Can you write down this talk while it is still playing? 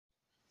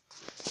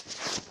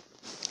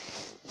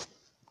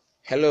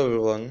Hello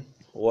everyone,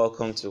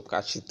 welcome to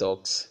Kachi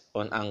Talks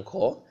on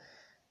Anchor.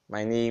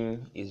 My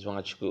name is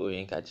Nwachukwu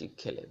Oyenkachi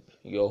Caleb,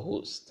 your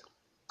host.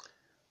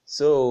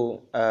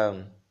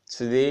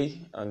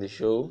 Today on the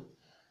show,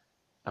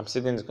 I'm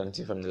still going to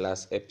continue from the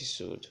last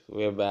episode,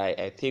 whereby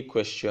I take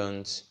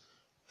questions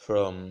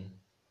from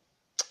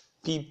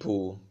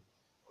people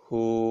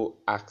who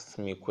ask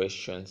me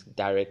questions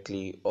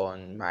directly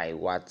on my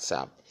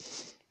WhatsApp.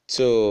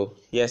 So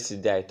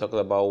yesterday I talked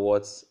about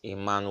what a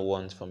man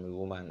wants from a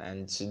woman,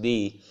 and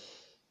today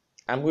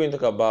I'm going to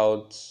talk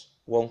about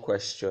one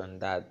question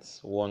that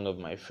one of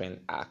my friends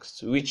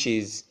asked, which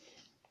is,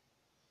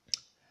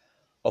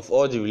 of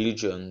all the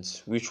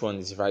religions, which one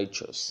is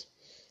righteous?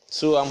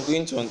 So I'm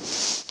going to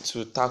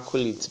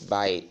tackle it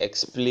by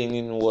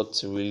explaining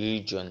what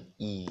religion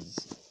is.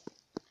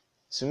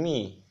 To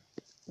me,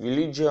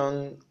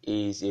 religion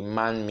is a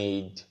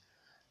man-made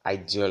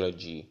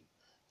ideology,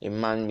 a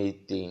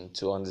man-made thing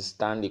to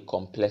understand the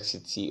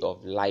complexity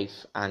of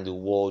life and the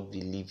world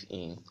we live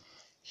in.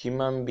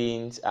 Human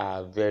beings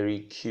are very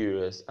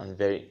curious and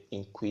very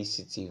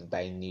inquisitive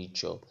by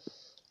nature.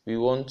 We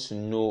want to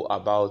know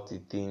about the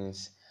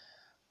things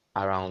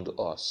around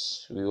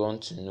us. We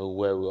want to know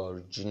where we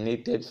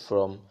originated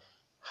from,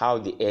 how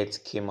the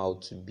earth came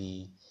out to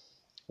be,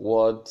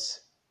 what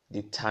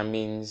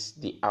determines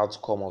the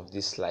outcome of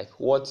this life,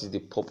 what is the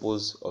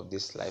purpose of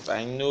this life.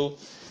 I know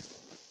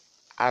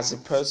as a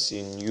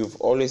person, you've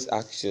always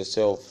asked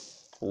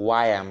yourself,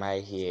 why am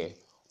I here?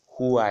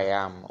 Who I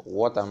am?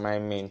 What am I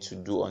meant to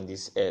do on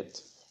this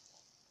earth?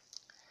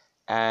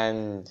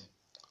 And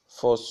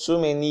for so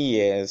many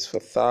years,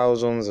 for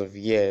thousands of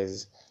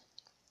years,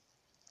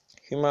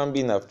 human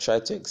beings have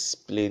tried to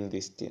explain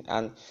this thing.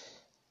 And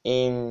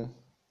in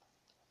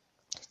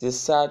the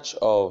search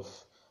of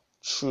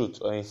truth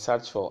or in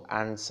search for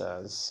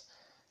answers,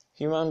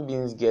 human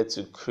beings get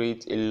to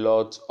create a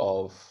lot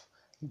of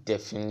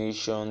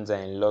definitions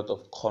and a lot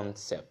of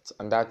concepts,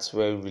 and that's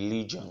where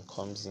religion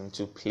comes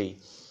into play.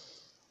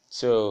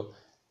 So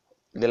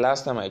the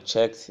last time I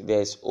checked,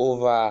 there's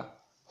over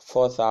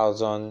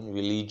 4,000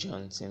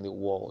 religions in the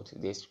world.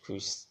 There's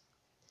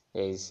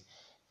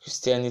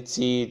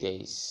Christianity,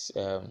 there's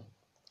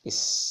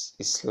there's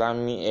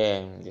Islam,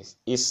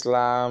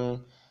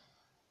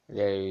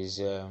 there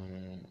is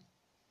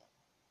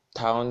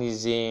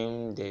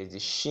Taoism, there is the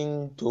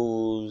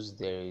Shintos,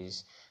 there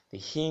is the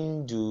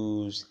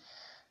Hindus,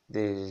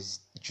 there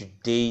is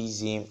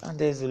Judaism, and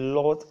there's a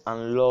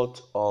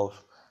lot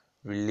of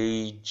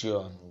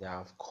religion that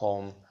have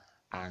come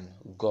and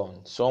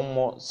gone.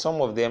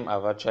 Some of them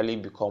have actually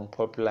become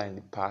popular in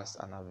the past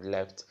and have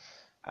left.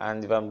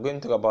 And if I'm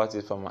going to talk about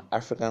it from an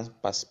African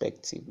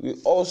perspective, we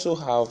also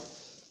have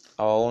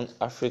our own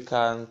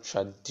African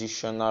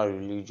traditional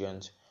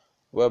religions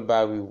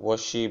whereby we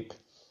worship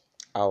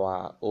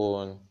our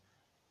own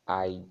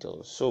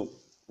idols. So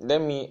let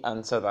me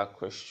answer that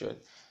question.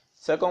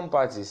 Second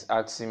part is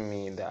asking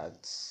me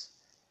that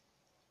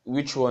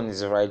which one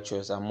is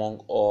righteous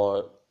among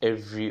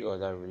every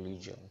other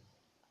religion.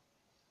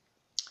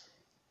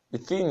 The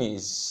thing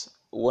is,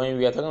 when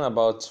we are talking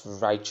about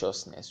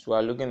righteousness, we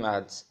are looking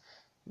at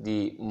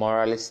the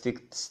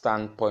moralistic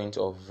standpoint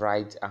of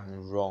right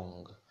and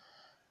wrong.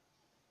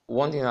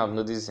 One thing I've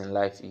noticed in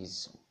life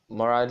is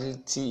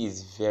morality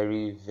is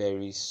very,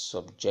 very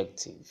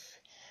subjective.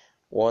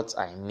 What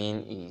I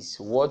mean is,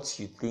 what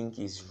you think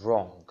is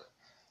wrong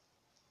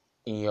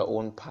in your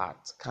own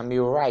part can be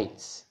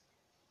right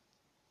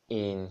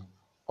in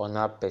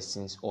another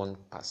person's own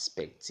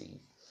perspective.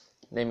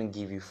 Let me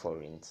give you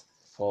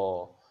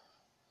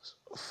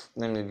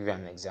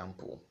an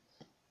example.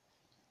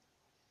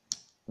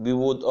 We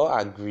would all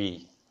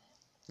agree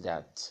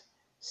that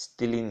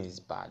stealing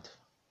is bad.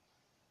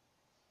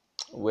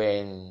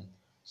 When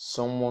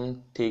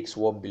someone takes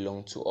what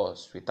belongs to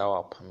us without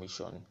our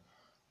permission,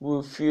 we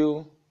will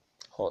feel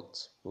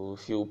hurt, we will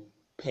feel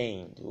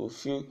pain, we will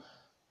feel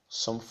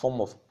some form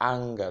of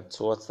anger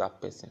towards that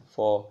person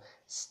for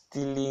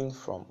stealing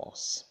from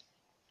us.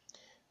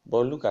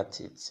 But look at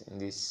it in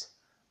this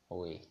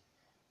way.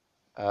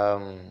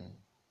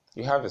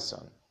 You have a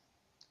son.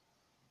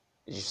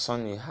 Your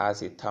son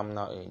has a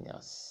terminal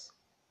illness,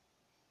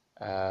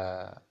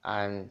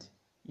 and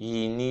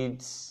he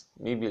needs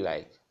maybe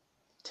like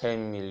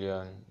 10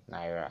 million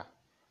naira,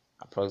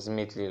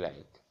 approximately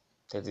like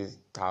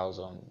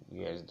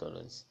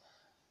 $30,000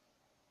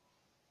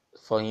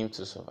 for him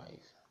to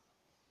survive.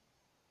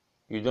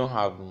 You don't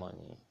have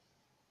money.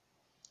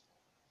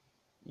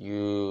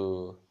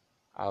 You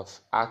have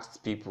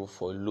asked people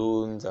for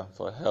loans and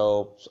for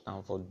help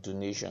and for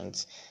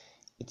donations.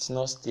 It's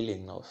not still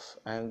enough.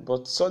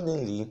 But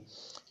suddenly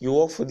you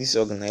work for this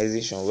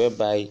organization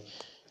whereby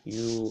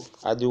you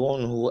are the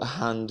one who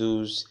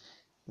handles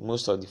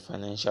most of the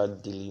financial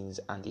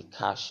dealings and the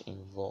cash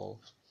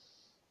involved.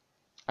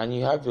 And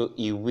you have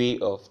a way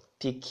of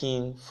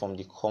taking from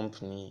the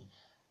company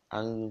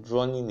and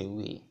running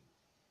away.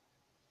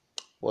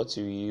 What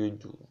will you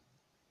do?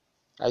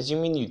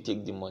 Assuming you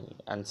take the money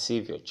and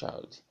save your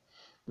child,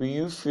 will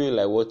you feel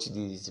like what you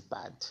did is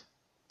bad?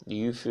 Do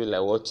you feel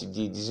like what you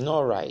did is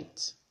not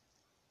right?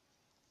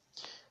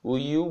 Will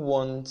you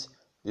want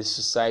the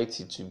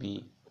society to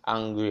be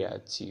angry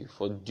at you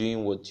for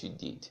doing what you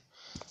did?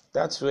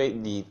 That's where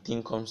the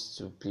thing comes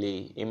to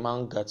play. A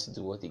man got to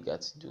do what he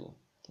got to do.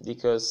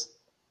 Because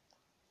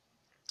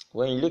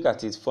when you look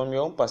at it from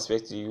your own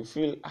perspective, you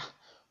feel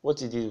what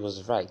he did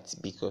was right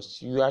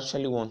because you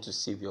actually want to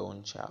save your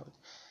own child.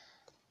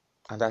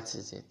 And that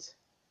is it.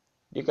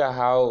 Look at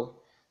how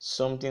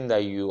something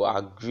that you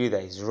agree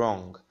that is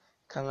wrong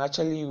can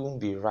actually even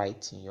be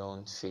right in your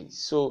own face.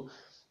 So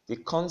the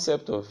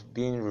concept of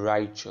being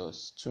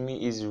righteous to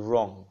me is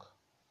wrong.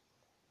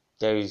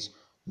 There is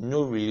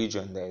no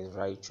religion that is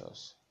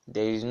righteous.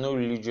 There is no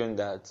religion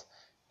that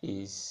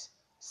is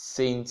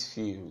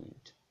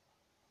saint-filled.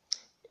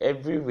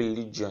 Every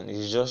religion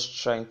is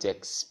just trying to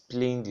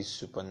explain the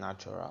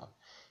supernatural.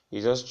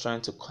 It's just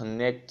trying to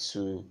connect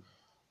to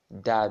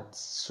that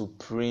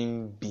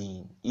supreme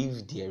being,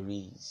 if there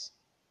is.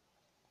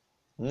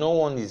 No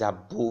one is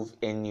above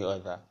any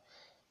other.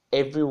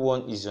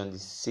 Everyone is on the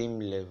same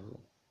level.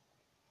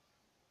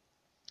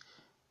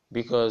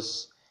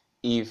 Because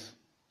if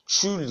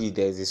truly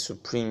there is a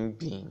supreme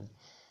being,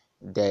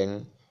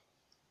 then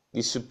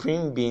the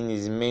supreme being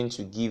is meant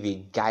to give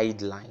a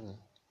guideline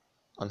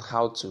on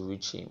how to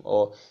reach him,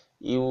 or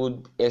he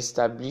would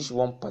establish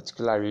one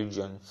particular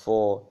religion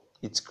for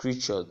its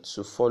creature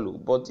to follow.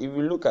 But if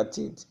you look at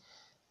it,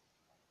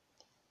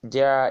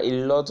 there are a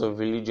lot of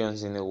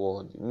religions in the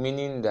world,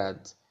 meaning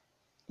that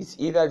it's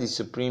either the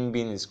supreme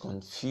being is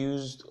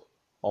confused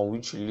on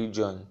which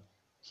religion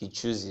he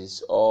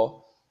chooses,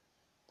 or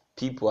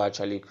people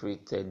actually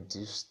created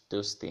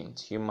those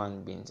things,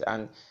 human beings.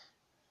 And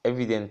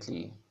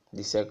evidently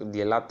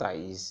the latter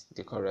is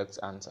the correct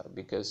answer,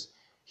 because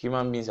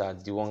human beings are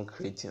the one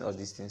creating all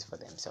these things for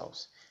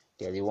themselves.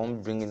 They are the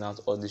one bringing out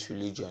all this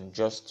religion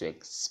just to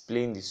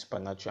explain the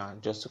supernatural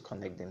and just to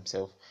connect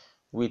themselves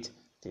with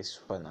the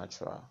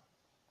supernatural.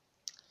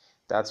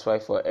 That's why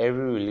for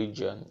every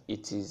religion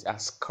it is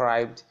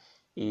ascribed,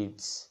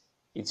 it's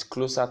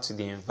closer to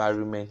the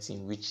environment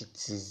in which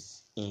it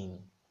is in.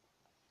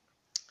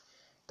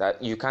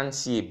 That you can't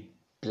see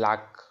a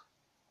black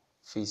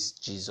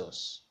faced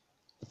Jesus.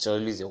 It's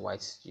always a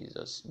white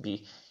Jesus.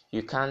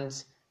 You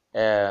can't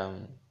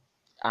and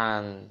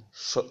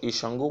a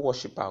Shango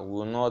worshipper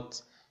will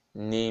not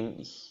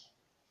name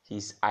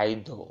his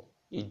idol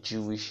a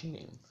Jewish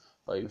name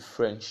or a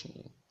French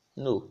name.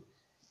 No,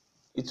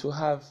 it will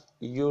have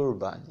a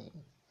Yoruba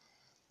name.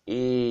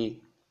 A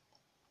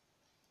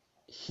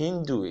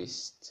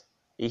Hinduist,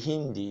 a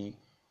Hindi,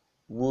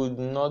 would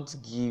not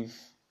give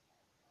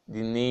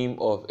the name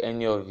of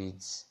any of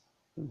its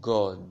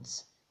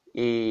gods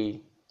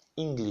a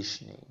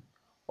English name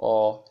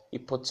or a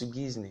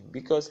Portuguese name,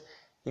 because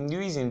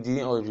Hinduism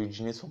didn't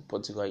originate from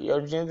Portugal, it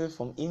originated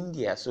from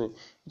India, so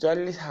it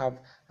always have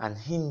an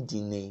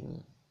Hindi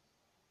name.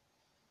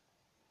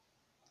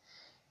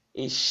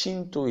 A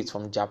Shintoist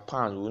from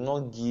Japan will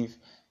not give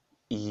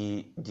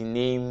the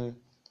name,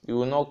 he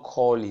will not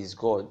call his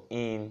god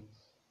in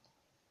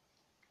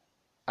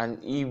an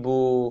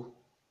Igbo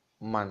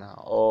manner,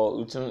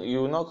 or he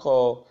will not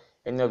call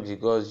any of the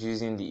gods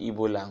using the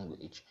Igbo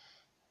language.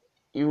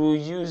 He will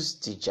use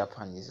the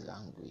Japanese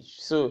language.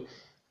 So,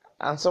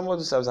 and somebody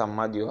who serves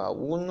Amadioha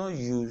will not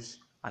use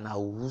an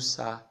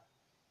Hausa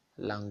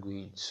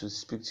language to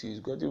speak to his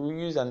God. He will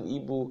use an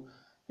Igbo,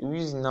 he will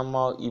use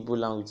normal Igbo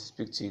language to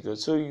speak to his God.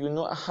 So you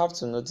have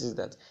to notice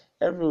that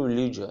every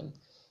religion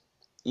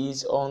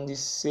is on the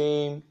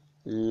same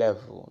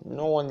level.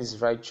 No one is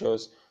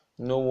righteous.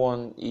 No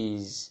one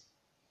is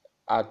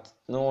righteous,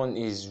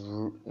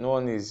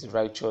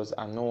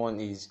 and no one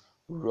is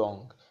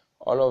wrong.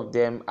 All of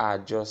them are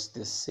just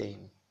the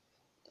same.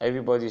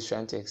 Everybody is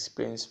trying to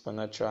explain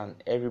supernatural,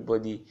 and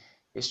everybody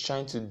is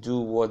trying to do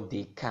what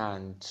they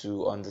can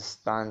to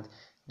understand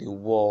the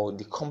world,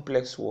 the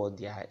complex world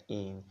they are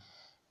in.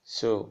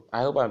 So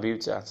I hope I'll be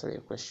able to answer your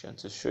question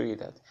to show you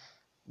that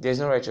there's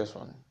no righteous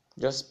one.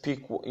 Just pick.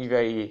 If you're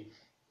a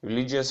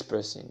religious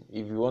person,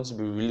 if you want to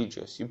be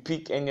religious, you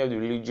pick any of the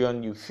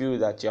religion you feel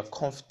that you're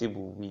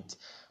comfortable with.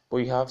 But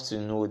you have to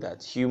know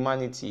that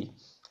humanity,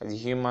 as a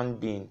human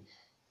being,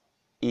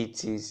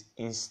 it is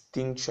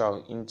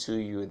instinctual into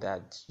you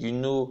that you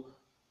know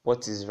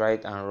what is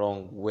right and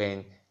wrong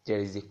when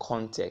there is a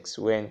context,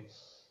 when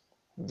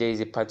there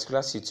is a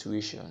particular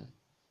situation.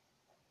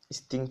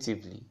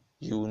 Instinctively,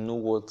 you will know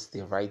what's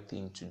the right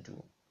thing to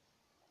do.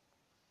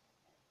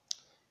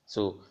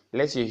 So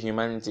let your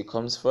humanity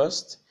comes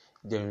first,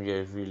 then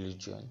your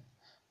religion.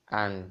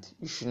 And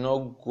you should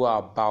not go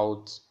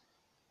about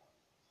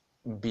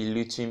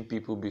belittling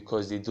people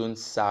because they don't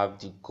serve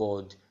the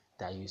God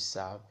that you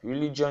serve.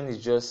 Religion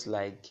is just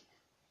like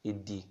a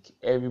dick.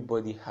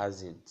 Everybody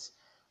has it.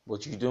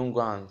 But you don't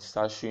go and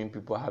start showing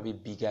people have a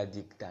bigger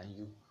dick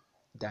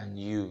than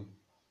you.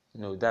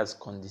 No, that's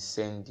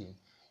condescending.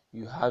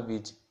 You have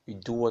it, you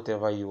do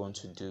whatever you want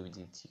to do with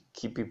it. You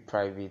keep it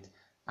private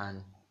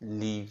and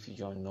live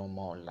your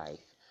normal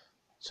life.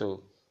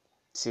 So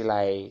till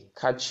I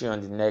catch you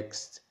on the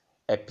next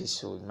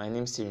episode, my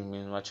name still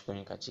remains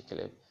Wachikoyin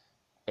Kachikele.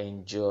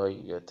 Enjoy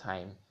your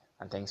time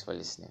and thanks for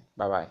listening.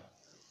 Bye bye.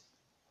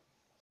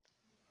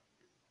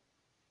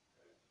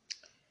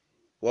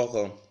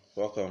 Welcome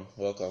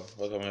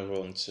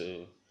everyone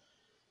to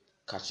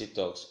Kachi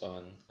Talks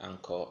on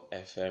Anchor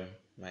FM.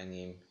 My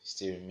name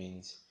still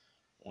remains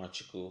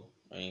Nwachukwu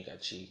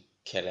Onyekachi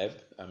Caleb.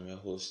 I'm your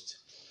host.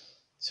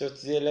 So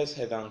today let's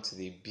head down to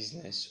the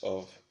business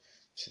of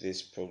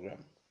today's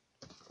program.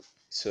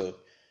 So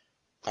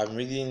I'm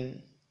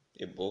reading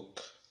a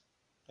book.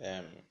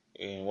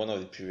 In one of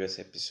the previous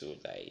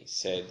episodes, I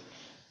said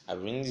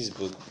I'm reading this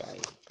book by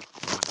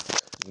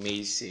Mark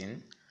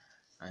Mason,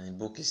 and the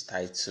book is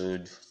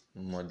titled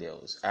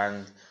Models.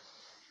 And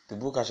the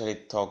book actually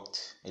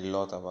talked a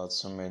lot about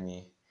so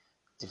many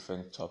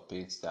different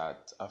topics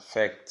that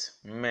affect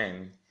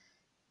men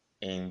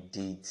in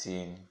the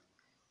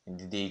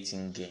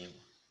dating game.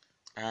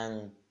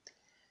 And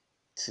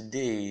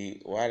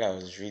today, while I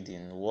was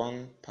reading,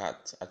 one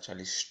part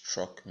actually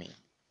struck me,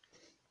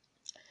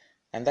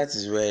 and that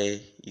is where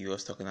he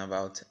was talking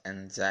about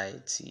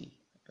anxiety.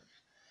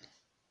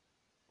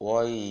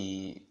 What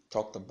he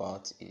talked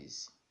about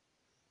is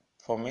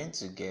for men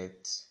to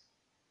get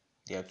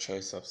their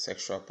choice of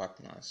sexual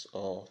partners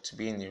or to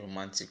be in a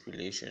romantic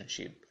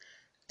relationship,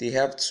 they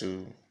have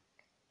to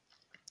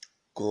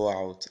go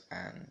out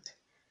and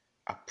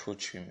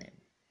approach women.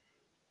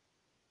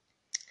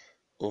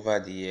 Over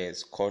the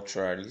years,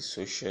 culturally,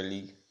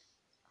 socially,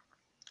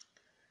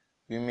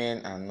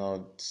 women are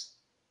not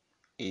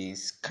a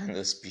kind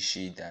of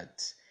species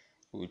that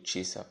will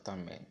chase after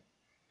men.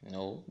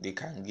 No, they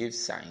can give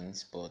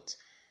signs, but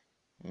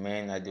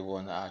men are the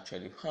ones that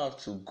actually have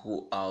to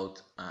go out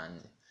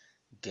and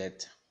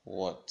get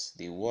what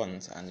they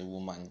want and the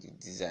woman they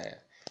desire.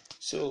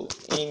 So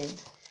in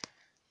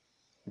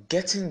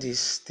getting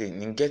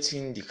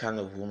the kind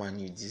of woman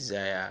you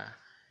desire,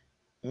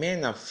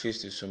 men are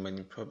faced with so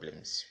many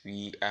problems.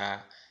 We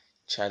are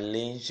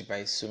challenged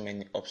by so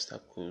many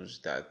obstacles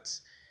that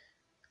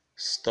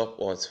stop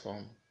us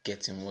from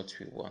getting what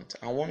we want.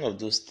 And one of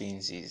those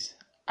things is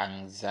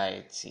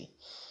anxiety.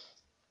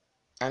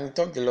 And we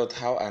talked a lot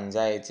how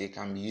anxiety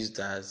can be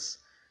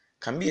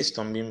a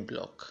stumbling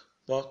block,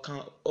 but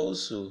can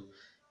also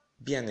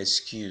be an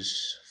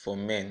excuse for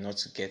men not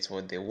to get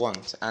what they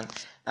want. And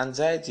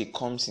anxiety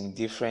comes in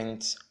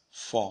different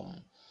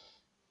form.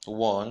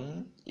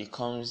 One, it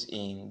comes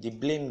in the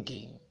blame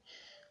game.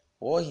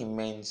 What he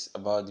meant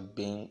about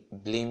the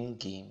blame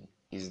game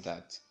is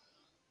that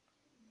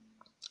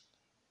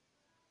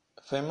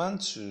for a man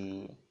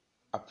to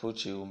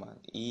approach a woman,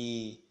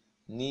 he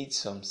needs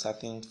some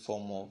certain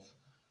form of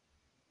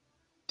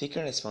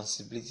taking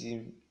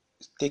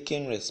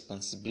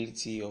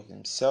responsibility of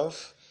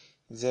himself,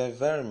 his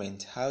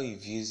environment, how he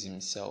views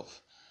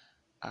himself,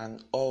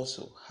 and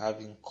also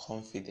having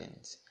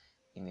confidence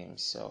in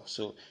himself.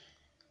 So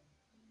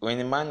when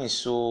a man is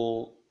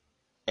so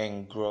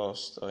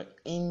engrossed or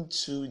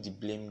into the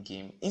blame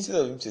game, instead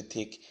of him to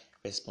take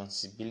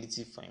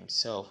responsibility for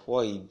himself,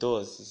 what he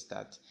does is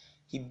that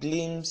he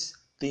blames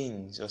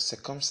things or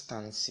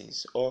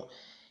circumstances, or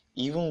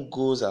even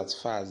goes as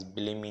far as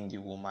blaming the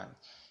woman.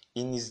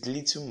 In his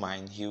little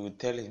mind, he would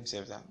tell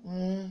himself that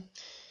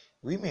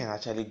women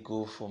actually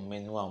go for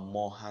men who are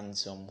more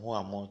handsome, who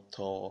are more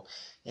tall.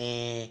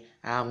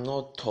 I'm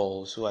not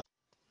tall, so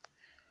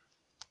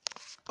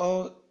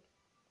or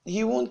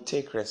he won't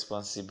take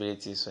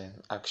responsibilities for his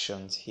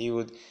actions. He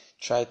would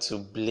try to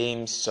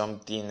blame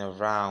something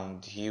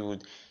around. He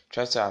would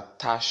try to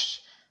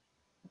attach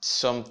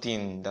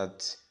something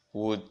that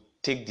would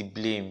take the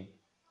blame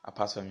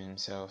apart from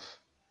himself.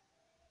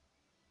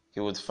 He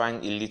would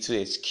find a little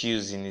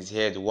excuse in his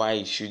head why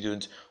he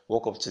shouldn't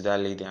walk up to that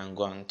lady and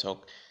go and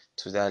talk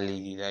to that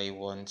lady that he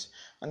wants.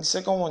 And the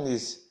second one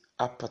is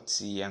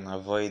apathy and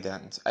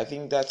avoidance. I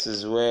think that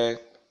is where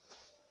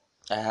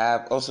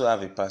I also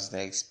have a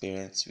personal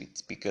experience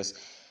with, because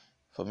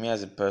for me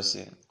as a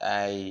person,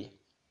 I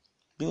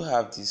do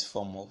have this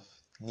form of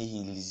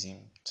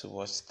nihilism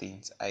towards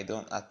things. I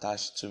don't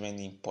attach too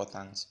many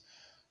importance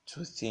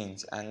to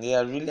things, and they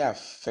have really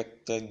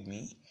affected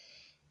me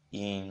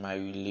in my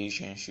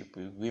relationship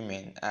with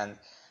women. And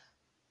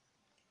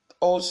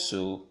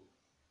also,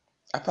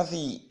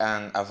 apathy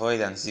and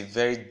avoidance is a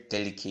very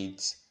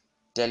delicate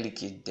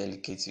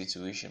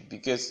situation,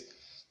 because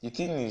the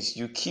thing is,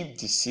 you keep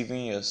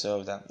deceiving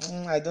yourself that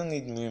I don't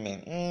need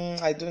women,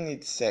 I don't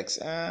need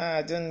sex,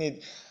 I don't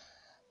need.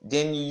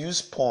 Then you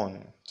use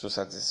porn to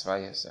satisfy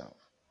yourself,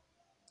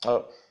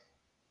 or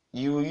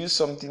you will use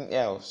something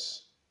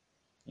else.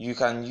 You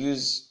can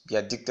be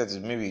addicted to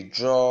maybe a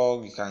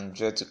drug, you can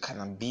addicted to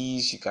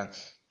cannabis, you can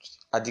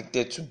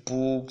addicted to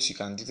books, you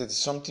can addicted to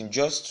something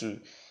just to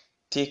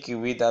take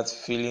away that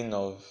feeling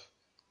of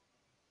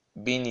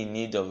being in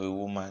need of a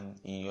woman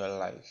in your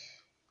life,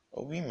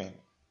 or women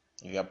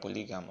if you are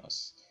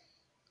polygamous.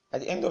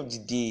 At the end of the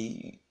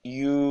day,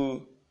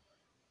 you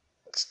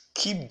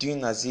keep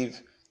doing as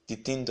if the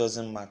thing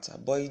doesn't matter,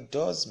 but it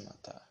does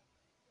matter.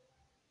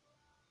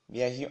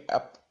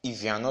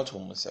 If you are not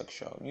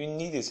homosexual, you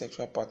need a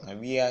sexual partner.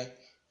 We are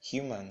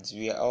humans,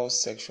 we are all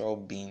sexual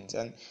beings,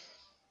 and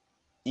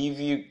if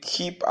you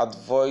keep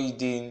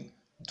avoiding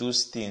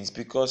those things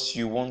because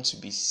you want to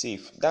be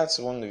safe, that's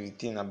one of the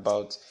things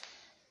about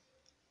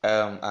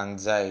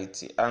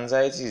anxiety.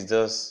 Anxiety is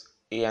just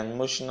an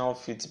emotional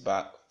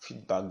feedback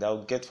that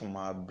we get from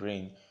our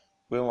brain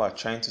when we're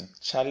trying to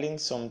challenge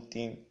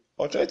something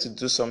or try to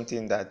do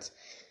something that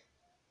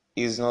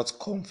is not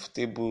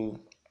comfortable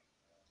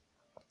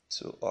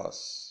to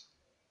us.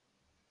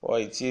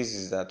 What it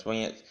is that when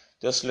you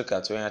just look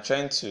at when you're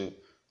trying to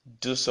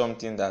do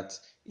something that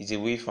is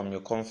away from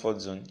your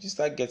comfort zone, you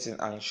start getting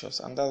anxious,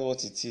 and that's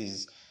what it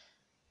is.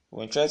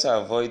 When you try to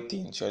avoid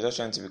things, you're just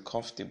trying to be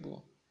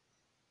comfortable.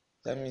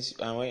 That means,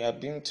 and when you're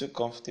being too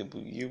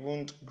comfortable, you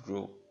won't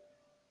grow.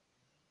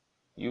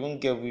 You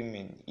won't get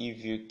women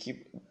if you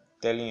keep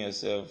telling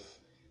yourself,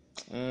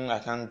 I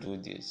can't do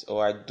this,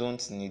 or I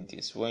don't need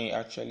this, when you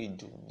actually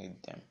do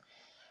need them.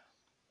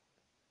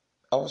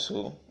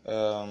 Also,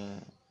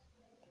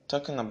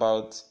 talking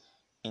about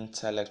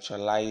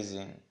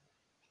intellectualizing,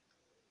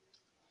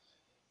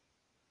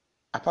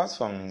 apart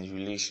from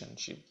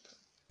relationship,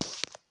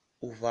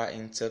 over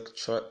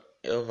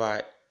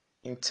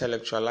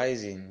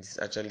intellectualizing is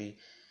actually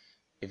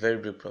a very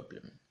big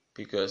problem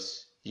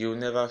because you'll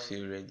never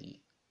feel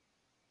ready.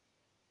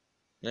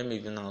 Let me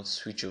even now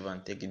switch over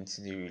and take it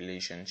into the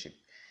relationship.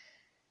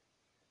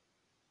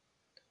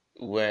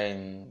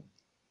 When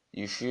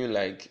you feel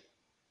like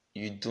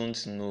you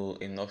don't know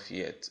enough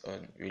yet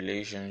on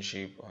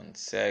relationship, on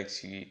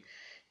sex, when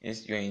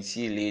you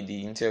see a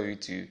lady interview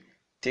to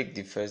take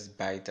the first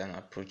bite and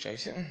approach her, you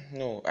say,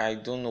 no, I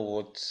don't know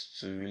what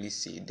to really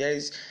say. There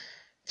is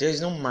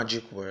no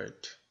magic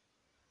word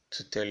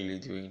to tell a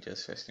lady when you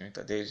just first meet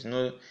her. There is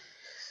no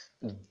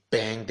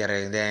bang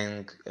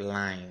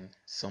line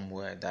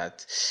somewhere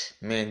that,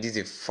 man, this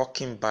is a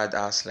fucking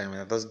badass line.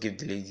 I just give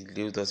the lady,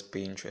 they'll just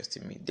pay interest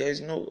in me. There's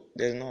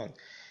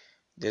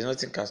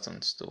nothing cast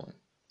on stone.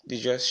 They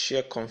just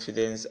share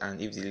confidence,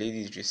 and if the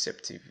lady is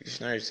receptive, if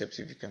she's not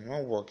receptive, you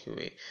cannot walk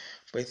away.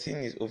 But the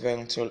thing is,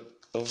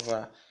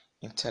 over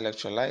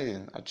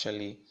intellectualizing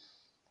actually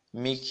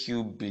make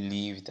you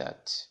believe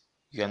that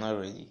you are not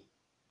ready.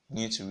 You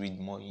need to read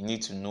more, you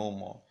need to know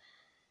more.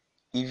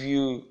 If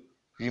you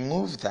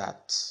remove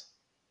that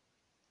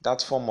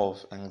form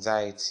of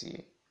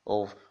anxiety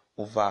of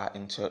over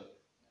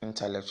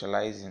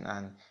intellectualizing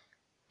and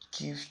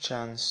give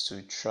chance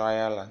to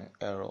trial and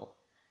error,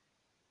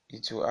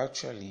 it will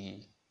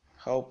actually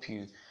help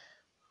you.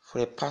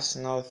 For a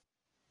personal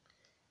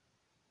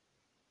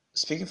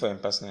Speaking from a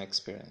personal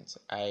experience,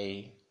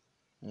 I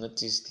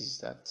noticed this,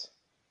 that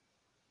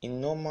a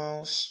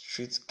normal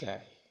street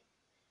guy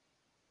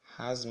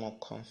has more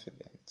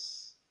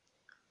confidence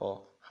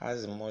or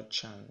has more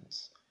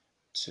chance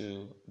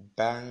to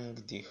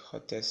bang the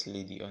hottest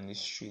lady on the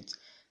street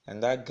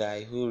than that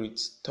guy who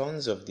reads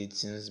tons of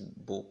dating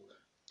book,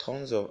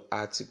 tons of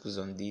articles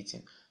on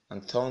dating,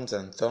 and tons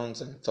of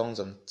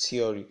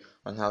theory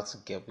on how to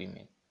get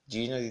women. Do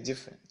you know the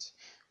difference?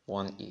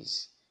 One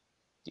is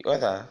the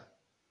other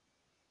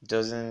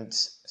doesn't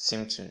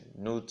seem to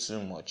know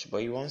too much,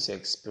 but he wants to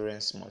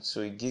experience much,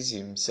 so he gives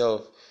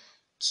himself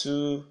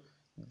to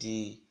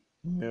the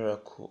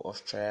miracle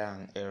of trial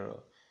and error.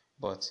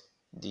 But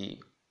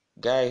the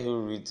guy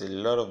who reads a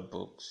lot of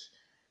books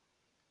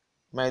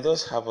might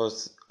just have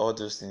all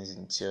those things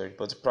in theory,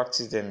 but to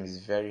practice them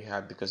is very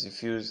hard because he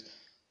feels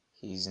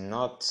he's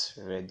not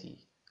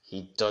ready.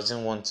 He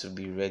doesn't want to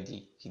be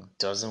ready. He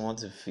doesn't want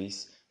to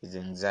face his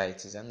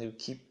anxieties, and they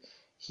keep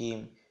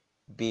him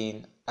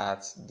being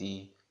at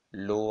the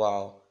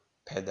lower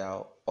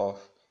pedal of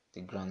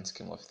the grand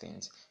scheme of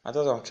things. And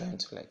that's what I'm trying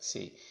to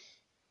say.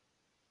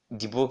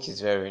 The book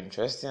is very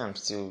interesting. I'm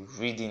still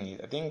reading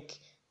it. I think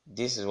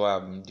this is what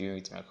I've been doing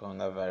with my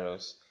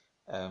coronavirus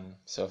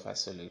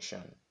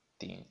self-isolation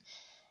thing.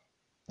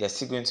 There's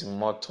still going to be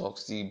more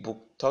talks. The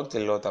book talked a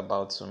lot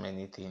about so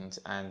many things,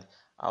 and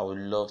I would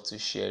love to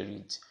share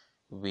it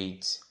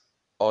with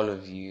all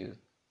of you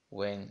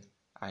when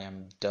I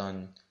am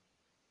done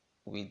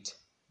with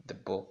the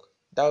book.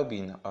 That will be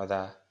in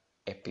another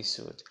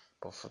episode.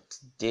 But for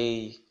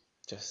today,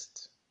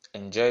 just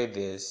enjoy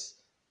this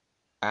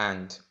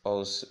and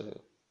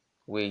also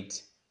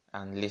wait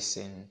and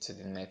listen to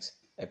the next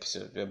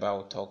episode where I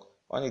will talk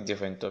on a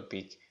different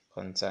topic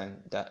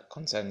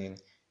concerning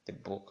the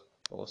book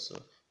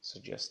also. So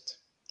just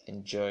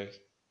enjoy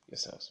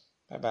yourselves.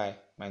 Bye bye.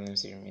 My name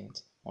is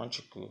Irmint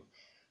Wanchuku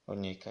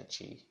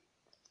Onyekachi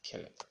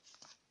Caleb.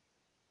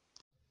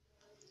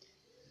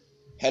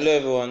 Hello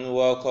everyone,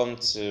 welcome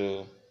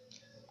to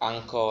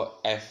Anchor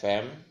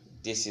FM.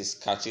 This is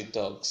Kachi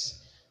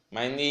Talks.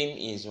 My name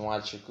is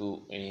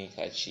Nwachukwu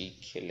Onyekachi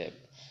Caleb,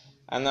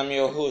 and I'm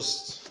your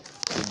host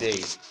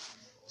today.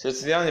 So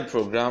today on the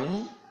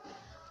program,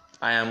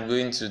 I am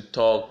going to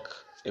talk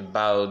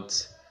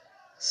about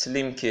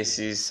Slim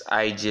Case's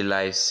IG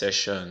Live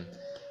session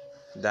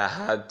that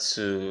had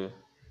to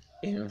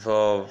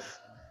involve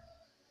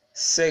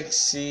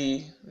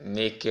sexy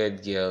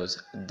naked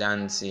girls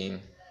dancing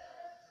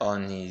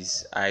on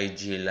his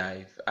IG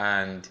Live,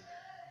 and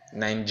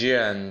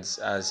Nigerians,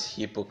 as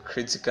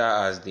hypocritical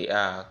as they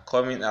are,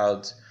 coming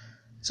out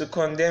to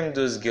condemn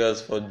those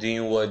girls for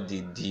doing what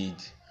they did,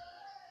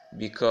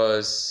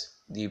 because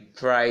the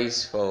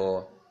price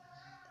for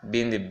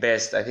being the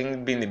best, I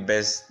think being the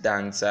best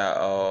dancer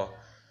or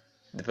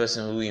the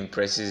person who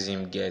impresses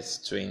him gets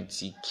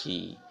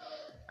 20k.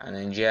 And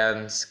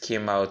Nigerians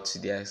came out to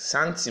their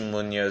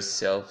sanctimonious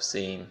self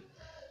saying,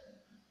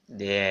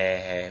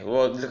 yeah,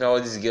 well, look at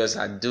what these girls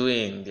are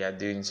doing. They are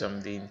doing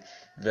something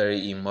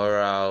very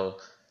immoral,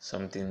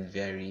 something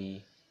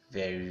very,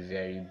 very,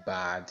 very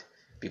bad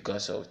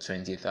because of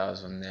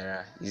 20,000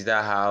 naira. Is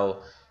that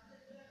how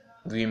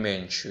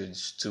women should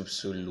stoop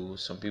so low?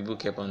 Some people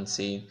kept on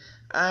saying,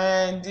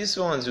 and these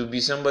ones will be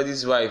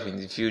somebody's wife in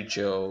the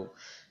future.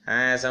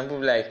 And some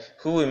people like,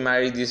 who will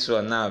marry this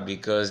one now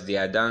because they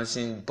are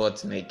dancing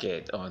butt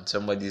naked on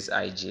somebody's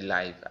IG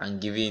live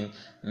and giving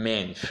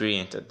men free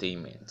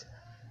entertainment?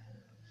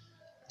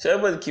 So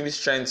everybody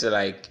keeps trying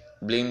to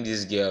blame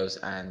these girls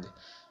and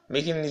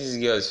making these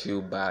girls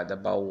feel bad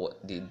about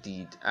what they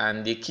did,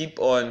 and they keep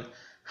on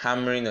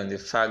hammering on the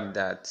fact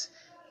that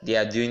they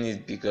are doing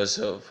it because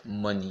of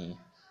money,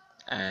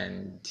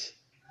 and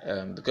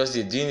because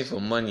they're doing it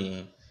for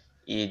money,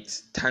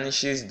 it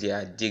tarnishes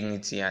their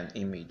dignity and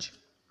image.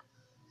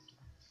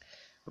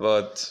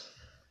 But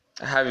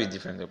I have a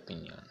different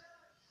opinion.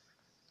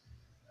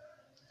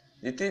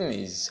 The thing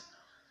is,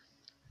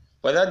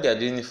 whether they are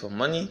doing it for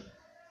money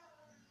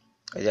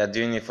or they are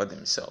doing it for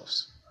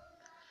themselves,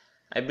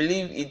 I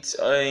believe it's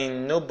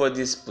in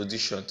nobody's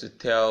position to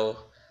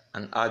tell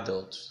an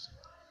adult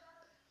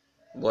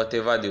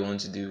whatever they want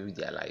to do with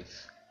their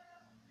life.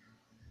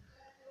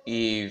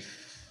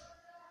 If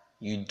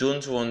you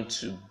don't want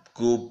to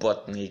go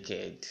butt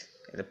naked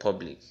in the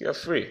public, you're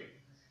free.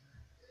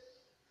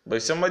 But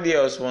if somebody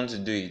else wants to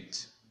do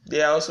it,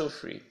 they are also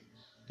free.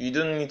 You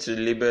don't need to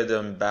label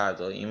them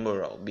bad or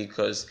immoral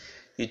because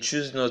you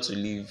choose not to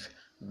live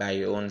by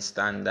your own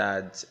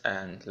standards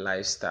and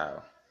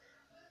lifestyle.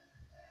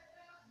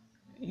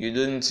 You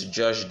don't need to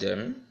judge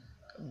them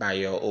by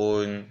your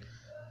own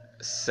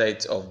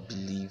set of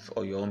belief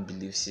or your own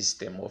belief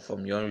system or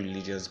from your own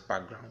religious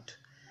background.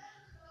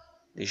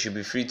 They should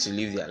be free to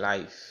live their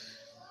life.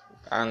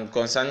 And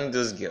concerning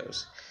those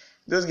girls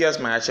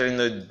might actually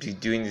not be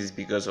doing this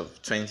because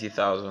of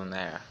 20,000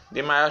 naira.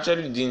 They might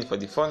actually be doing it for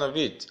the fun of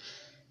it.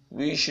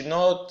 We should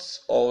not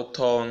all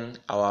turn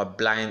our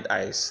blind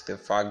eyes to the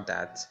fact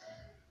that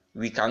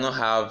we cannot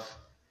have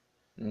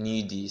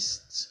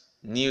nudists,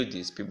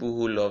 people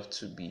who love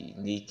to be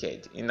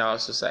naked in our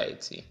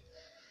society.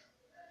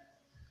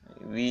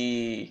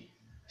 We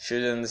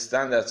should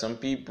understand that some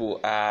people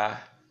are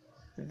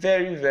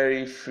very,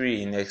 very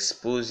free in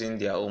exposing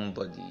their own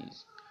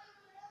bodies,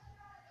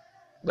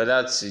 but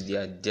that's to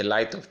the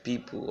delight of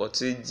people or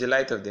to the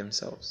delight of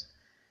themselves.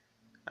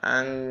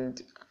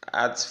 And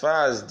as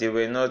far as they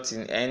were not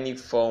in any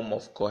form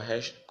of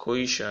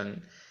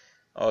coercion,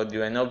 or they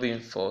were not being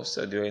forced,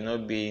 or they were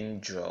not being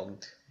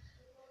drugged,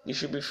 they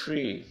should be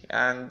free.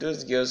 And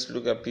those girls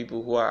look at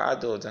people who are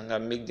adults and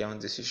can make their own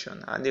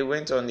decision, and they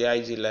went on the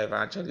IG live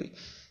and actually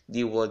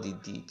did what they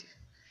did.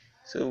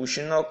 So we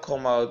should not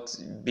come out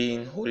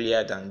being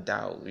holier than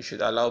thou. We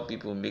should allow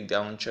people make their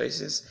own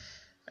choices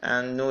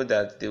and know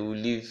that they will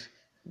live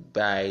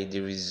by the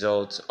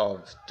results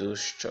of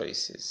those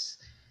choices.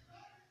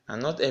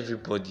 And not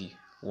everybody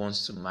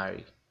wants to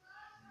marry,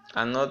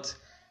 and not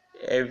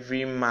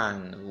every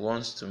man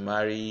wants to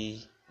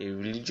marry a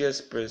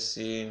religious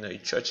person or a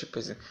churchy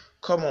person.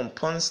 Come on,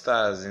 porn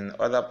stars in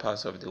other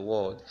parts of the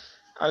world,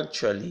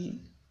 actually,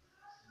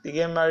 they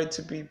get married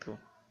to people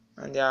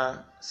and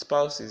their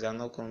spouses are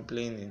not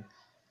complaining.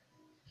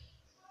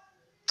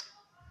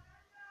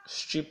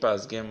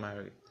 Strippers get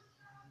married.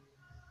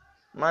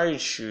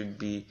 Marriage should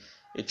be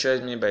a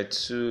choice made by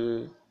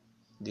two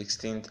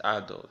distinct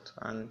adults,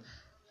 and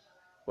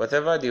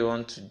whatever they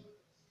want to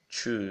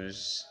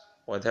choose,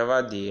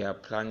 whatever they are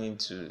planning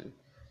to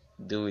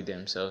do with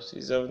themselves,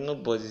 is of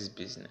nobody's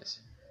business.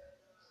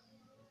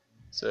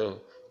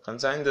 So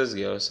concerning those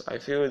girls, I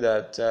feel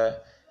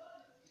that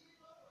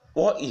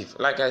what if,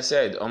 like I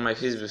said on my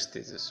Facebook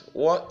status,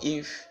 what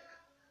if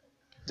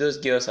those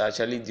girls are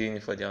actually doing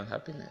it for their own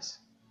happiness?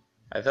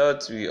 I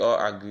thought we all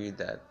agreed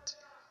that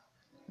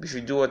we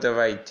should do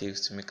whatever it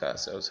takes to make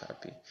ourselves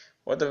happy.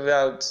 What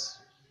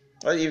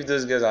if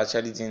those girls are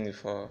actually doing it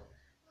for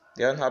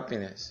their own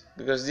happiness?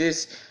 Because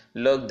this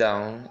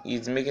lockdown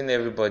is making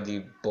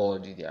everybody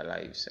bored with their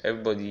lives.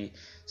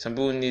 Some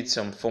people need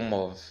some form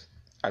of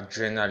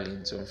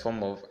adrenaline, some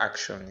form of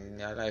action in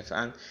their life,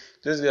 and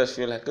those girls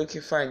feel like, okay,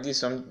 fine,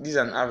 this is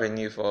an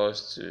avenue for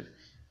us to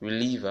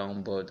relieve our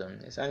own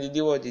boredomness, and they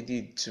did what they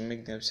did to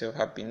make themselves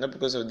happy, not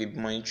because of the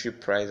monetary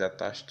price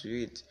attached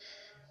to it.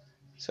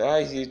 So how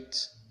is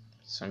it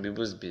some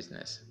people's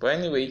business? But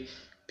anyway,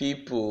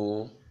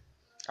 people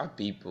are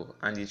people,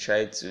 and they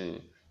try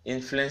to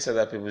influence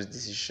other people's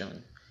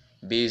decision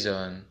based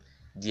on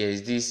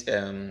there's this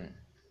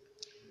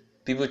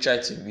people try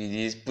to be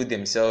this, put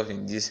themselves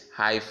in this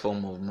high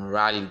form of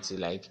morality,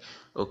 like,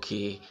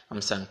 okay,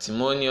 I'm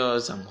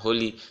sanctimonious, I'm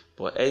holy,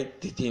 but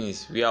the thing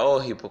is, we are all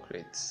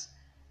hypocrites.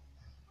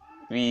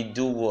 We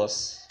do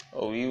worse,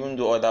 or we even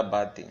do other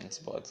bad things,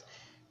 but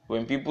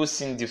when people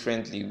sin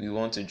differently, we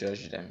want to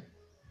judge them.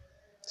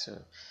 So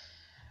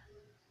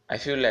I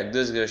feel like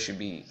those girls should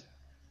be,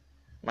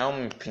 my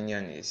own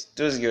opinion is,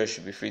 those girls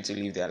should be free to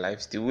live their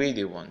lives the way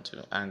they want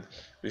to, and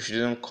we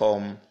shouldn't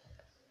come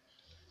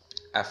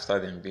after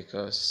them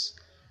because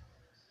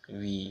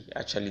we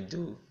actually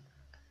do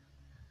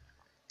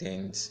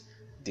things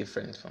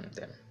different from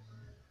them.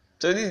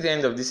 So this is the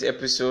end of this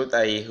episode.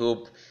 I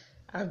hope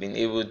I've been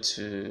able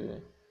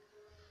to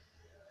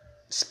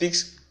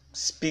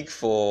speak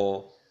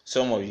for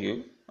some of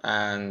you,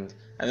 and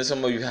I know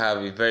some of you have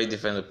a very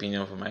different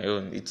opinion from my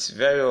own. It's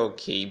very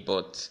okay,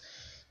 but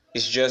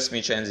it's just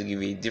me trying to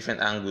give a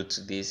different angle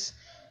to this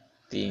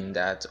thing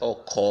that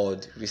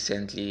occurred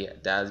recently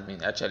that has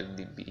been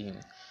actually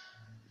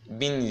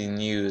been in the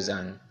news,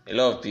 and a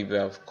lot of people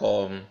have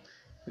come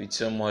with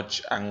so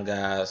much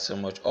anger, so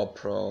much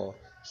uproar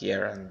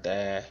here and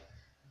there.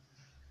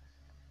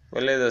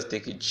 Well, let us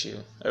take it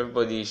chill.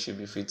 Everybody should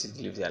be free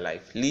to live their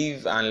life.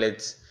 Live and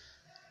let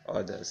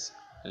others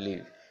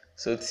live.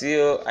 So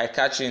till I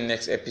catch you in the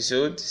next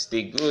episode,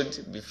 stay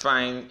good, be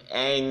fine,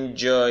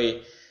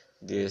 enjoy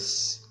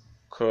this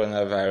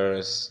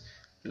coronavirus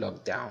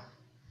lockdown.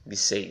 Be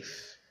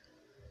safe.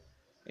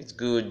 It's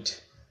good.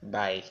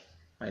 Bye.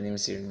 My name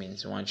is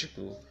Remains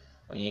Wanchuku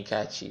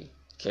Onyekachi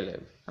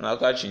Caleb, and I'll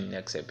catch you in the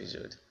next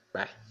episode.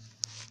 Bye.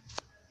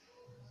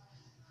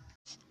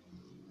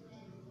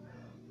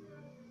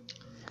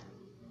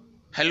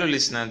 Hello,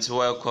 listeners.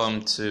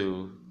 Welcome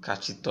to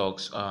Catchy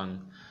Talks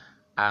on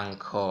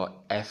Anchor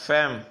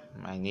FM.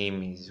 My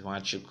name is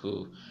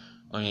Wanchuku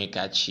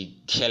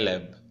Onyekachi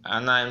Caleb,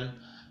 and I'm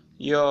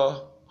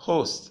your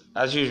host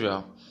as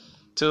usual.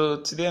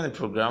 So today on the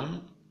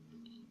program,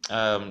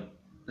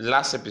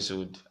 last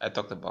episode I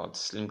talked about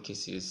Slim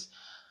Cases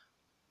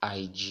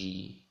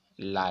IG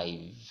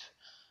Live,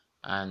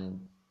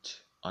 and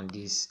on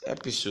this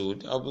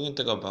episode I'll be going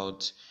to talk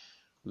about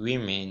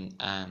women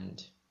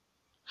and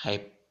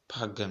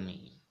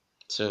hypergamy.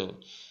 So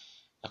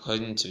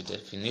according to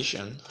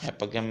definition,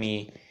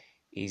 hypergamy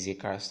is a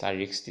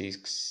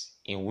characteristics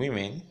in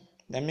women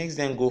that makes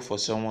them go for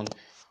someone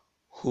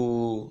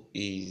who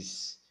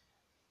is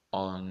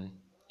on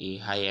a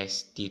higher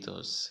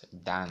status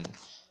than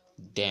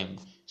them.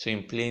 So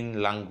in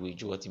plain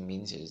language, what it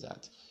means is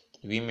that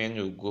women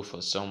will go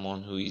for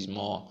someone who is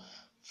more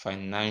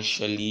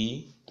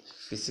financially,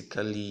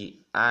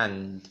 physically,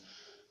 and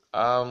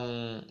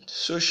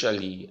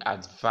socially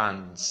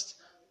advanced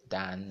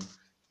than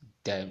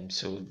them.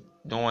 So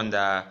no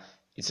wonder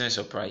it's not a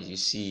surprise you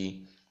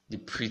see the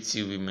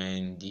pretty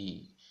women,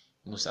 the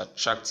most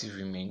attractive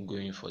women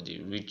going for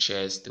the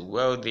richest, the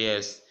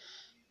wealthiest,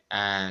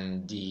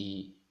 and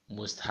the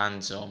most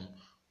handsome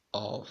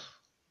of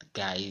the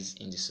guys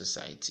in the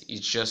society.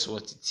 It's just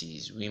what it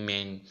is.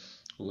 Women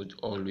would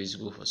always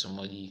go for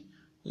somebody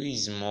who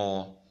is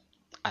more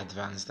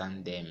advanced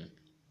than them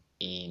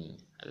in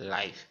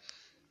life.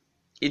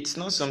 It's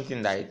not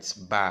something that it's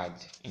bad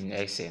in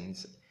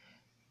essence.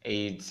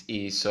 It's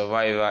a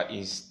survival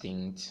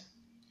instinct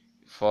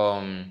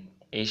from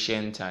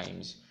ancient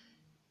times.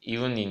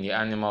 Even in the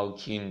animal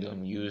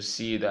kingdom, you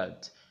see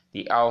that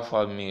the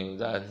alpha male,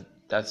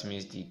 that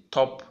means the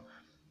top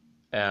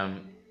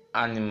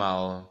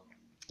animal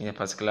in a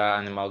particular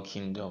animal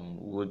kingdom,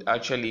 would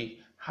actually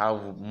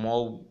have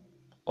more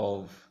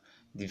of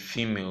the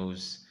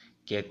females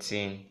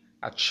getting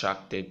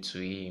attracted to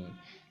him.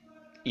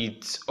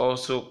 It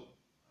also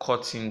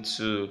cut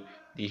into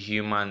the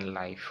human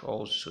life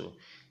also.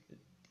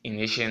 In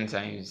ancient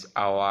times,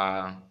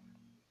 our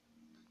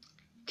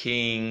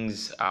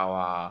kings,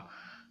 our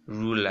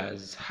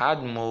rulers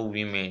had more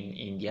women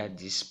in their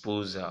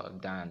disposal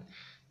than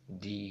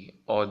the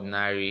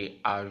ordinary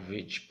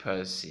average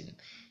person.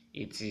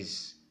 It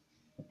is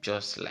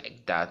just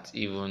like that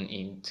even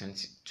in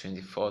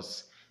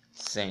 21st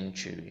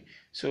century.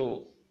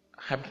 So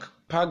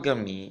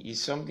hypergamy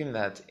is something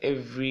that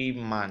every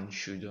man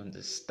should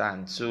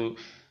understand, so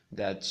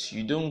that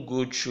you don't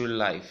go through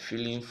life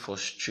feeling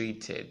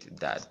frustrated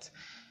that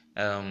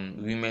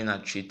women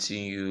are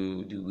treating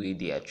you the way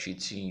they are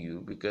treating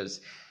you.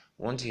 Because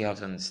once you have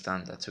to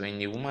understand that when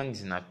a woman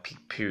is in a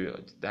peak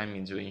period, that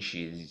means when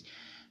she is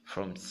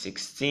from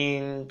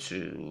 16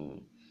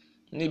 to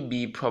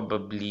maybe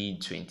probably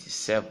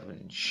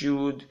 27, she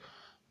would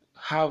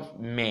have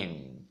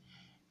men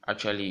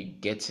actually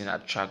getting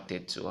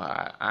attracted to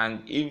her.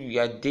 And if you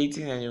are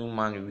dating any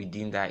woman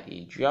within that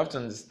age, you have to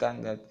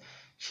understand that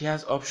she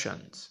has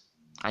options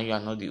and you are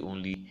not the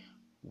only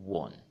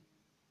one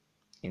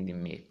in the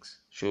mix.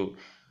 So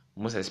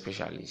most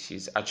especially,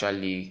 she's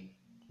actually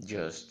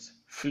just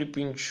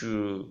flipping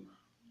through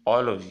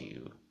all of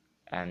you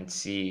and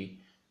see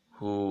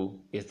who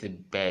is the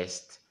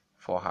best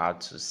for her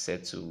to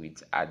settle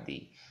with at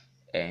the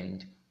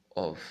end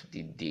of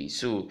the day.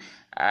 So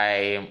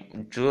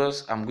I'm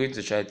going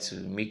to try to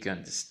make you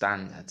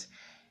understand that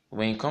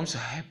when it comes to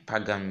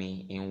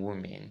hypergamy in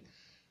women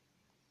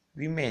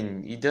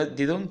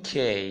they don't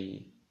care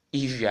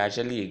if you're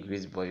actually a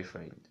great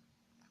boyfriend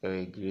or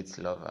a great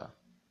lover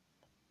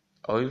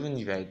or even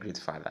if you're a great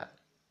father.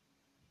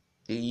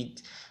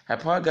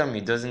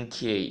 Hypergamy doesn't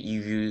care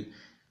if you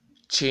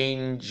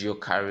change your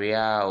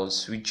career or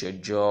switch your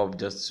job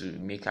just to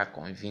make her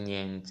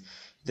convenient.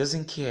 It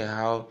doesn't care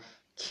how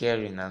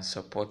caring and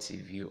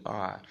supportive you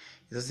are.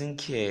 It doesn't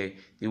care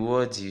the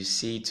words you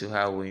say to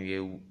her when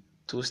you're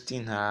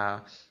toasting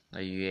her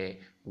or you're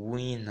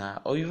wooing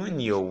her or even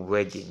your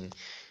wedding.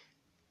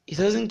 It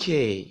doesn't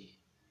care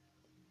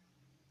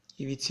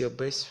if it's your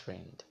best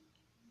friend.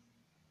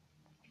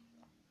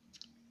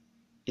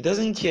 It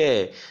doesn't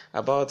care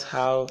about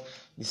how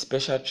the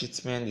special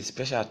treatment, the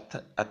special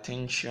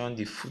attention,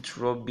 the foot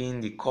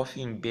rubbing, the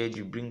coffee in bed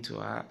you bring to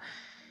her.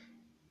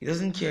 It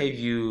doesn't care if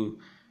you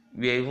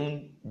were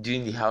even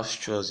doing the house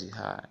chores with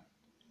her.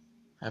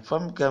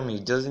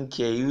 Hypergamy doesn't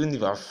care even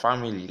if her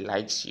family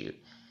likes you.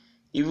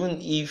 Even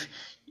if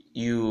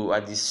you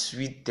are the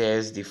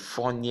sweetest, the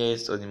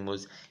funniest, or the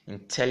most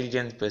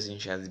intelligent person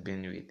she has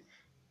been with.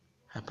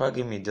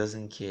 Hypergamy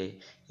doesn't care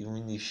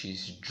even if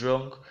she's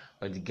drunk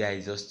or the guy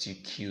is just too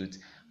cute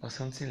or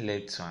something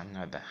led to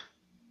another.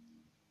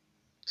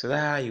 So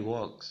that's how it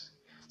works.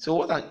 So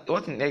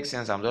what in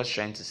essence I'm just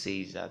trying to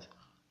say is that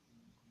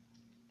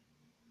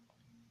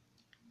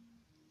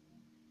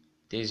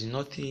there is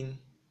nothing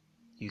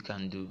you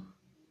can do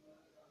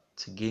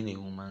to gain a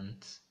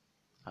woman's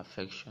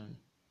affection.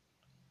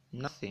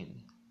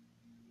 Nothing.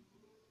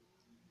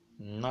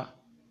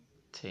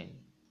 Nothing.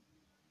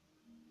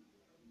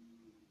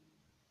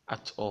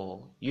 At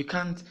all. You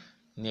can't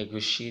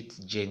negotiate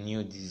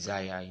genuine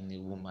desire in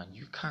a woman.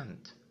 You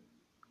can't.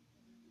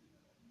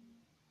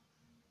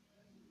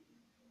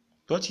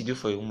 What you do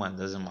for a woman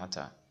doesn't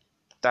matter.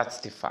 That's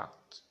the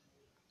fact.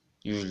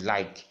 You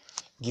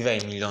give her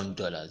 $1 million.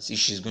 If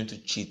she's going to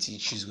cheat,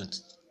 she's going to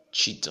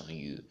cheat on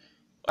you.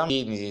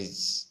 In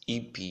his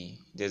EP,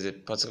 there's a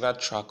particular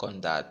track on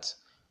that,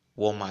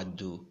 Woman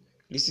Do.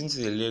 Listen to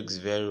the lyrics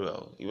very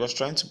well. He was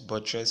trying to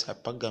buttress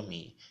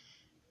hypergamy.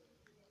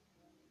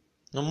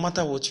 No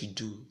matter what you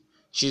do,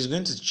 she's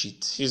going to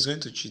cheat. She's going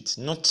to cheat.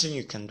 Nothing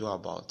you can do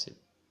about it.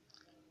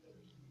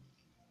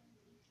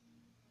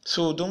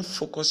 So don't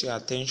focus your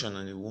attention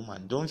on the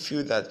woman. Don't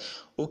feel that,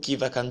 okay,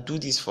 if I can do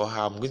this for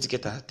her, I'm going to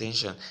get her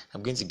attention.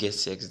 I'm going to get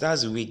sex.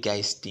 That's the way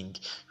guys think.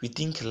 We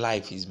think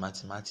life is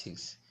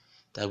mathematics.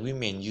 That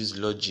women use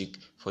logic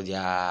for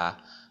their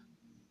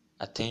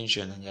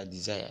attention and their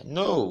desire.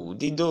 No,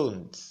 they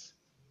don't.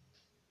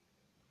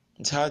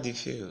 It's how they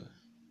feel.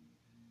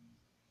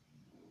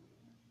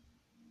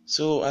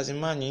 So as a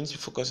man, you need to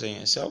focus on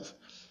yourself,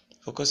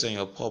 focus on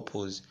your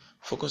purpose,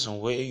 focus on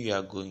where you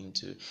are going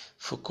to,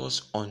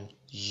 focus on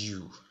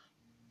you.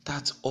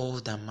 That's all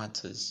that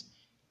matters.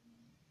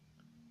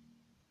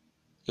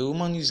 A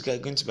woman who is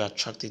going to be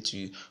attracted to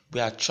you will be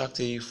attracted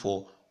to you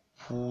for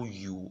who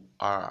you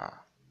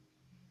are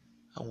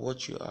and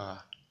what you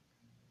are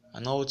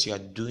and not what you are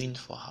doing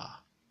for her.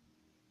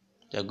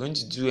 You are going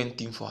to do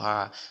anything for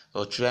her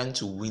or trying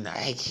to win her.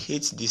 I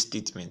hate this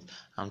statement.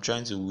 I'm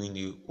trying to win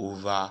you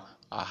over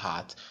her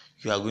heart.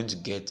 You are going to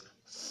get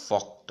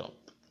fucked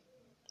up.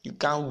 You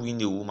can't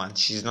win a woman.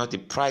 She's not a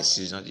prize.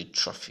 She's not a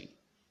trophy.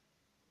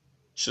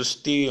 So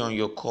stay on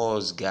your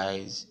course,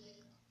 guys.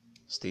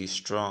 Stay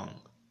strong.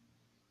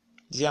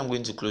 Here I'm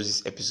going to close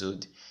this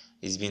episode.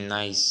 It's been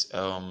nice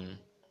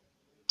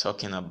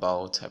talking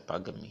about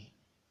hypergamy.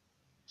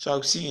 So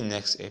I'll see you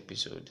next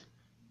episode.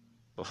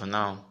 But for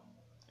now,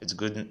 it's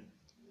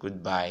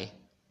goodbye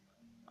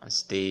and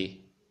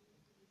stay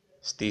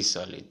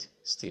solid,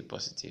 stay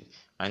positive.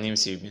 My name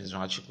is Siribin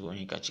Zwachuku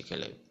Onyeka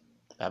Chikele.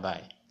 Bye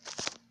bye.